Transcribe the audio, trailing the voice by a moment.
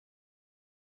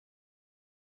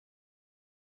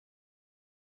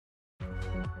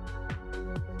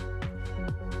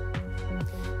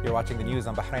You're watching the news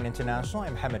on Bahrain International.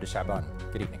 I'm Mohammed Shaban.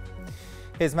 Good evening.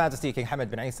 His Majesty King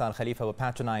Hamad bin Isa Al Khalifa will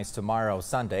patronize tomorrow,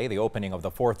 Sunday, the opening of the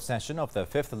fourth session of the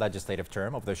fifth legislative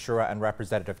term of the Shura and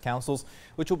Representative Councils,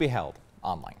 which will be held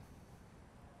online.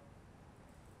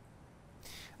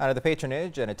 Under the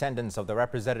patronage and attendance of the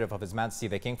representative of His Majesty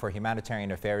the King for Humanitarian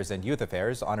Affairs and Youth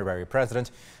Affairs, Honorary President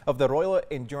of the Royal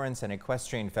Endurance and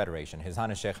Equestrian Federation, His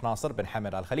Highness Sheikh Nasser bin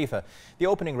Hamad Al Khalifa, the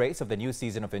opening race of the new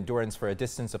season of endurance for a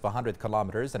distance of 100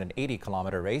 kilometers and an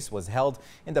 80-kilometer race was held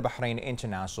in the Bahrain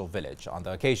International Village. On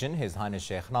the occasion, His Highness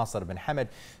Sheikh Nasser bin Hamad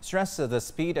stressed the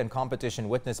speed and competition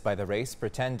witnessed by the race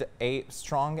pretend a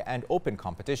strong and open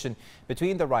competition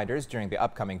between the riders during the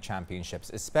upcoming championships.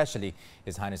 Especially,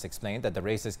 His Highness explained that the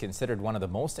race is considered one of the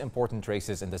most important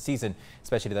races in the season,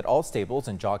 especially that all stables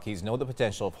and jockeys know the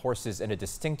potential of horses in a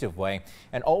distinctive way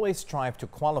and always strive to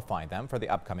qualify them for the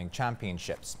upcoming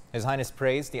championships. His Highness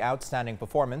praised the outstanding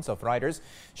performance of riders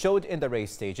showed in the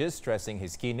race stages, stressing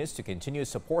his keenness to continue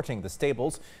supporting the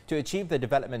stables to achieve the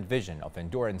development vision of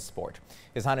endurance sport.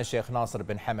 His Highness Sheikh Nasser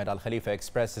bin Hamad Al Khalifa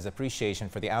expressed his appreciation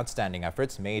for the outstanding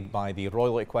efforts made by the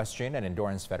Royal Equestrian and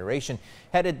Endurance Federation,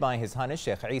 headed by His Highness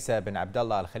Sheikh Isa bin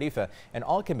Abdullah Al Khalifa, and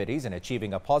all committees in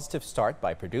achieving a positive start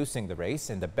by producing the race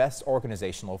in the best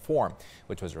organizational form,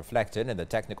 which was reflected in the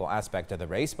technical aspect of the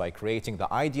race by creating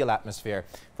the ideal atmosphere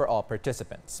for all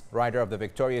participants. Rider of the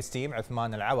victorious team,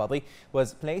 Uthman Al-Awadi,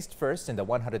 was placed first in the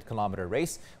 100-kilometer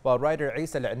race, while rider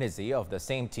Isa Al-Anizi of the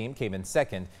same team came in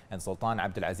second, and Sultan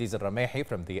Abdulaziz Al-Ramehi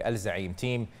from the Al-Zaim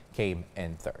team came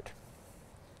in third.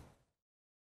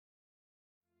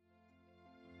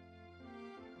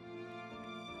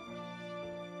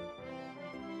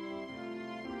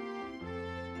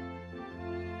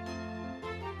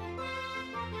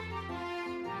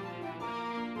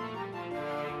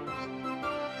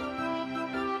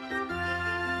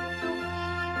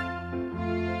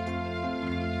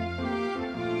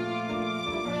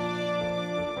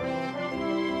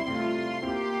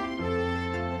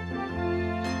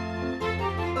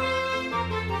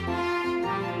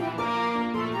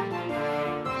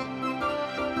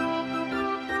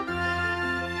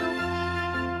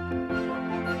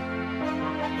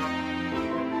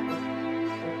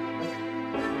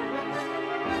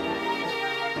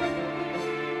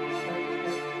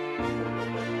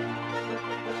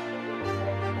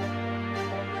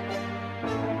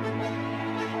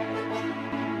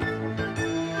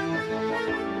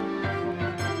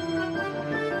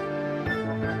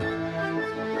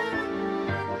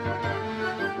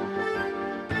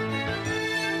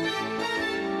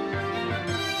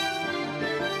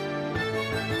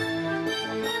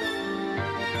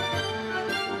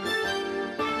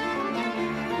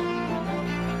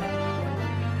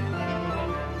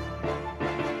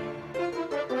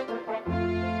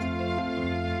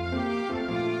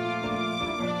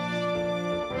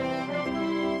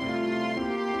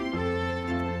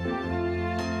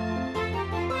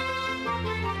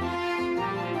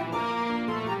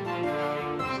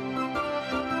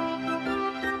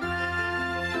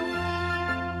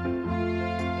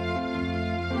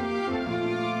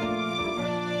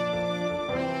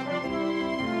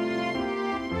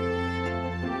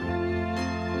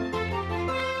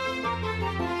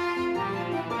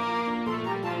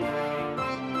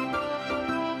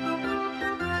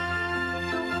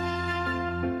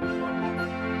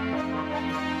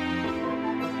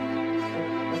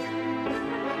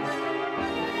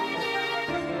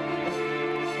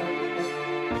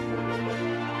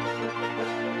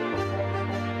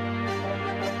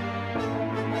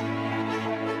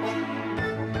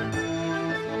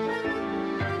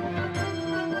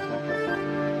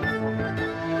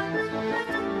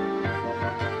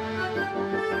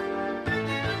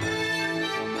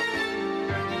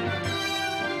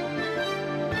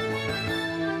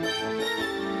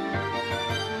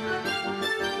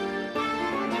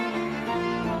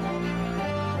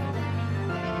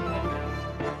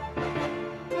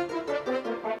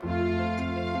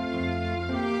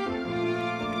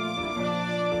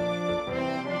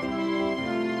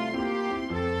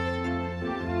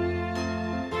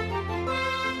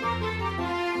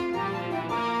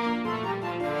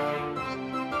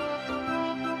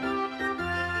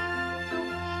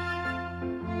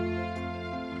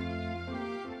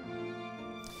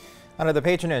 Under the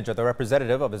patronage of the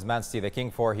representative of His Majesty the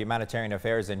King for Humanitarian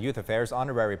Affairs and Youth Affairs,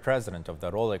 Honorary President of the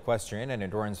Royal Equestrian and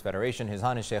Endurance Federation, His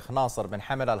Highness Sheikh Nasser bin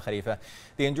Hamad Al Khalifa,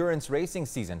 the endurance racing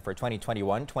season for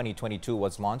 2021-2022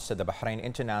 was launched at the Bahrain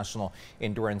International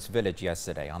Endurance Village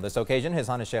yesterday. On this occasion, His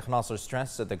Highness Sheikh Nasser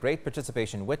stressed that the great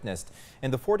participation witnessed in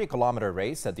the 40-kilometer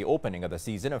race at the opening of the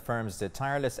season affirms the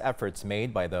tireless efforts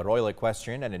made by the Royal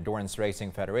Equestrian and Endurance Racing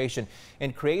Federation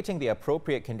in creating the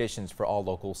appropriate conditions for all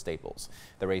local stables.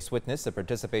 The race witnessed the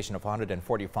participation of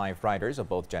 145 riders of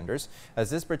both genders, as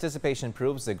this participation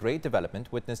proves the great development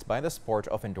witnessed by the sport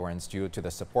of endurance due to the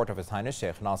support of His Highness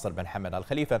Sheikh Nasser bin Hamad Al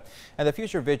Khalifa and the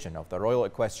future vision of the Royal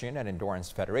Equestrian and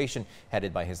Endurance Federation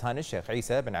headed by His Highness Sheikh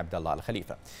Isa bin Abdullah Al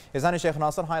Khalifa. His Highness Sheikh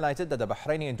Nasser highlighted that the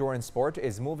Bahraini endurance sport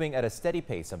is moving at a steady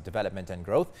pace of development and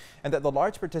growth, and that the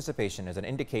large participation is an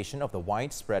indication of the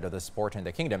widespread of the sport in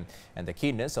the kingdom and the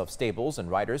keenness of stables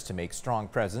and riders to make strong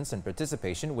presence and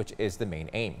participation, which is the main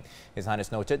aim. His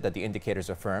Highness noted that the indicators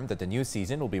affirm that the new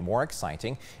season will be more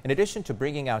exciting, in addition to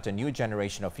bringing out a new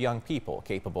generation of young people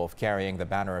capable of carrying the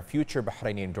banner of future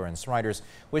Bahraini endurance riders,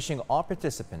 wishing all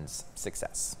participants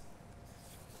success.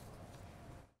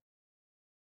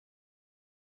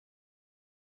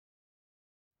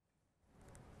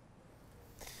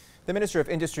 The Minister of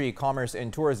Industry, Commerce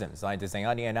and Tourism, Zaid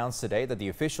Zayani, announced today that the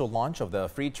official launch of the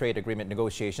free trade agreement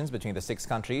negotiations between the 6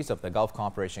 countries of the Gulf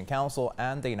Cooperation Council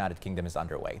and the United Kingdom is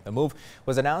underway. The move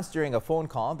was announced during a phone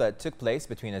call that took place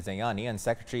between Zayani and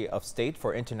Secretary of State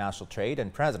for International Trade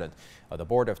and President of the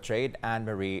Board of Trade,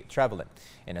 Anne-Marie Trevelyan.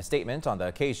 In a statement on the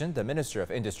occasion, the Minister of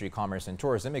Industry, Commerce and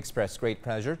Tourism expressed great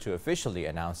pleasure to officially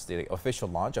announce the official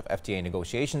launch of FTA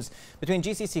negotiations between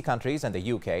GCC countries and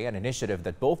the UK, an initiative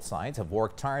that both sides have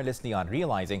worked tirelessly on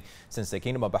realizing since the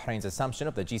Kingdom of Bahrain's assumption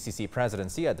of the GCC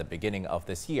presidency at the beginning of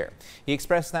this year. He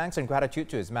expressed thanks and gratitude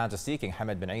to His Majesty King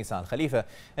Hamad bin Isa Al Khalifa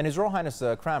and His Royal Highness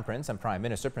the Crown Prince and Prime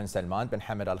Minister Prince Salman bin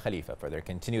Hamad Al Khalifa for their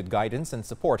continued guidance and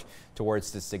support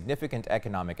towards this significant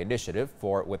economic initiative,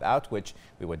 for without which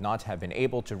we would not have been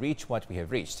able to reach what we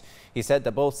have reached. He said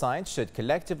that both sides should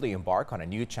collectively embark on a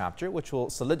new chapter which will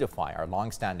solidify our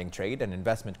long-standing trade and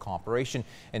investment cooperation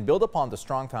and build upon the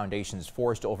strong foundations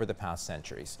forged over the past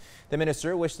centuries. The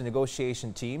minister wished the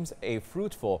negotiation teams a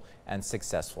fruitful and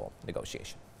successful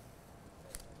negotiation.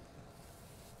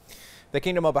 The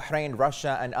Kingdom of Bahrain,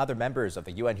 Russia and other members of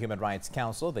the UN Human Rights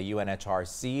Council, the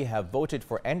UNHRC, have voted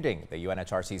for ending the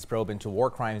UNHRC's probe into war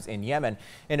crimes in Yemen.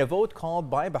 In a vote called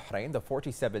by Bahrain, the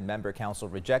 47-member council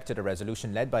rejected a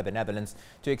resolution led by the Netherlands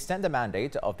to extend the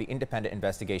mandate of the independent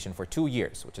investigation for 2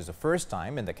 years, which is the first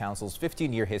time in the council's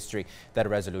 15-year history that a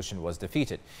resolution was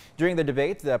defeated. During the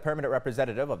debate, the permanent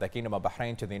representative of the Kingdom of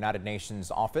Bahrain to the United Nations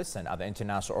Office and other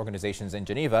international organizations in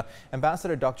Geneva,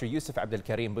 Ambassador Dr. Yusuf Abdel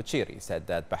Karim Buchiri, said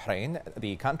that Bahrain,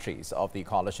 the countries of the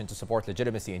coalition to support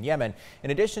legitimacy in Yemen, in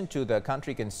addition to the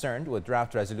country concerned with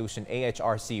draft resolution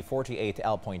AHRC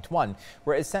 48L.1,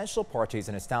 were essential parties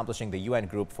in establishing the UN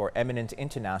group for eminent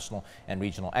international and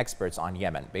regional experts on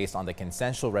Yemen, based on the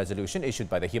consensual resolution issued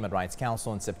by the Human Rights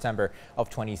Council in September of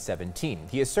 2017.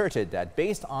 He asserted that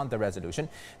based on the resolution,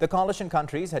 the coalition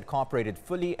countries had cooperated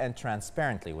fully and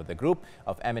transparently with the group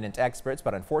of eminent experts,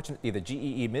 but unfortunately the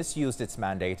GEE misused its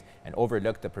mandate and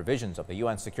overlooked the provisions of the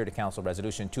UN Security Council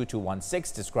Resolution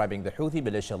 2216, describing the Houthi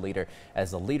militia leader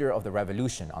as the leader of the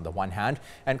revolution on the one hand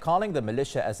and calling the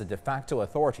militia as the de facto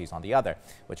authorities on the other,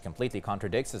 which completely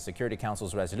contradicts the Security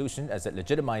Council's resolution as it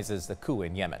legitimizes the coup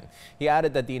in Yemen. He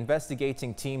added that the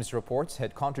investigating team's reports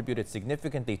had contributed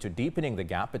significantly to deepening the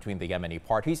gap between the Yemeni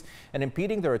parties and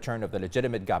impeding the return of the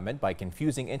legitimate government by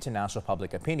confusing international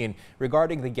public opinion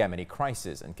regarding the Yemeni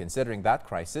crisis, and considering that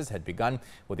crisis had begun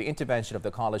with the intervention of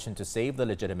the coalition to save the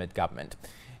legitimate government.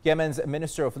 Yemen's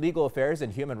Minister of Legal Affairs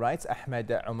and Human Rights,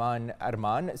 Ahmed Oman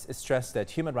Arman, stressed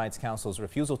that Human Rights Council's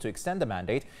refusal to extend the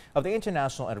mandate of the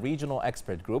International and Regional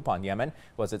Expert Group on Yemen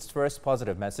was its first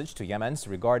positive message to Yemens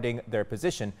regarding their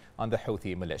position on the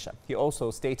Houthi militia. He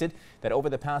also stated that over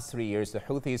the past 3 years, the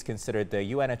Houthis considered the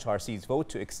UNHRC's vote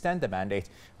to extend the mandate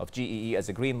of GEE as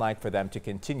a green light for them to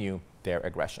continue their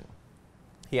aggression.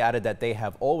 He added that they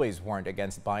have always warned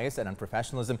against bias and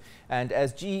unprofessionalism, and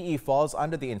as GEE falls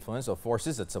under the influence of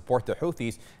forces that support the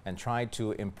Houthis and tried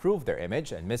to improve their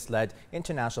image and misled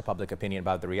international public opinion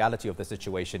about the reality of the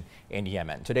situation in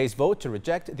Yemen. Today's vote to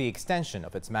reject the extension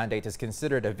of its mandate is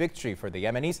considered a victory for the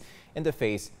Yemenis in the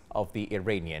face of the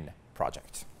Iranian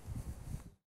project.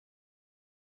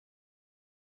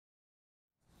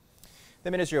 The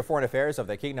Ministry of Foreign Affairs of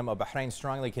the Kingdom of Bahrain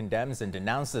strongly condemns and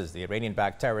denounces the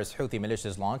Iranian-backed terrorist Houthi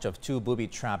militia's launch of 2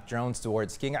 booby-trapped drones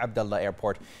towards King Abdullah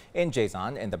Airport in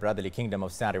Jazan in the Brotherly Kingdom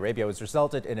of Saudi Arabia, which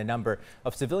resulted in a number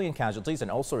of civilian casualties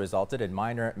and also resulted in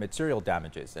minor material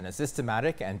damages in a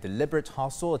systematic and deliberate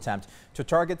hostile attempt to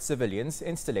target civilians,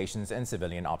 installations and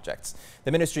civilian objects.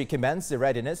 The ministry commends the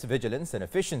readiness, vigilance and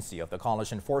efficiency of the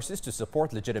coalition forces to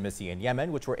support legitimacy in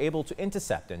Yemen, which were able to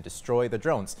intercept and destroy the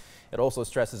drones. It also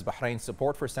stresses Bahrain's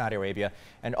support for Saudi Arabia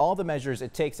and all the measures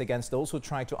it takes against those who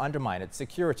try to undermine its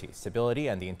security, stability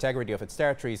and the integrity of its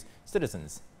territories,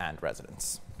 citizens and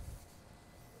residents.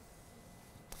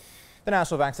 The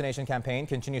national vaccination campaign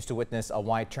continues to witness a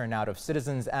wide turnout of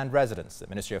citizens and residents. The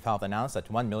Ministry of Health announced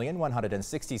that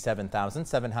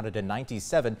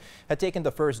 1,167,797 had taken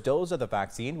the first dose of the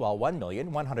vaccine, while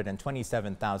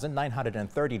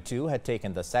 1,127,932 had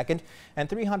taken the second, and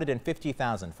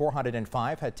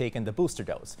 350,405 had taken the booster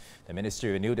dose. The ministry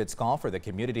renewed its call for the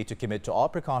community to commit to all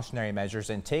precautionary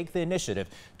measures and take the initiative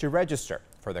to register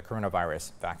for the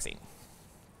coronavirus vaccine.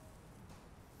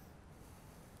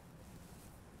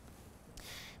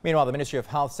 Meanwhile, the Ministry of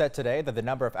Health said today that the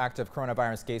number of active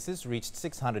coronavirus cases reached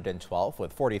 612,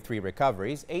 with 43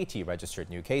 recoveries, 80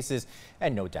 registered new cases,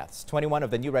 and no deaths. 21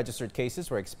 of the new registered cases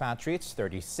were expatriates,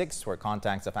 36 were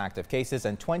contacts of active cases,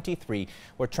 and 23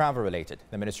 were travel-related.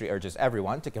 The ministry urges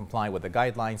everyone to comply with the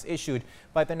guidelines issued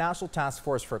by the National Task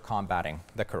Force for Combating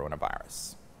the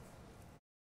Coronavirus.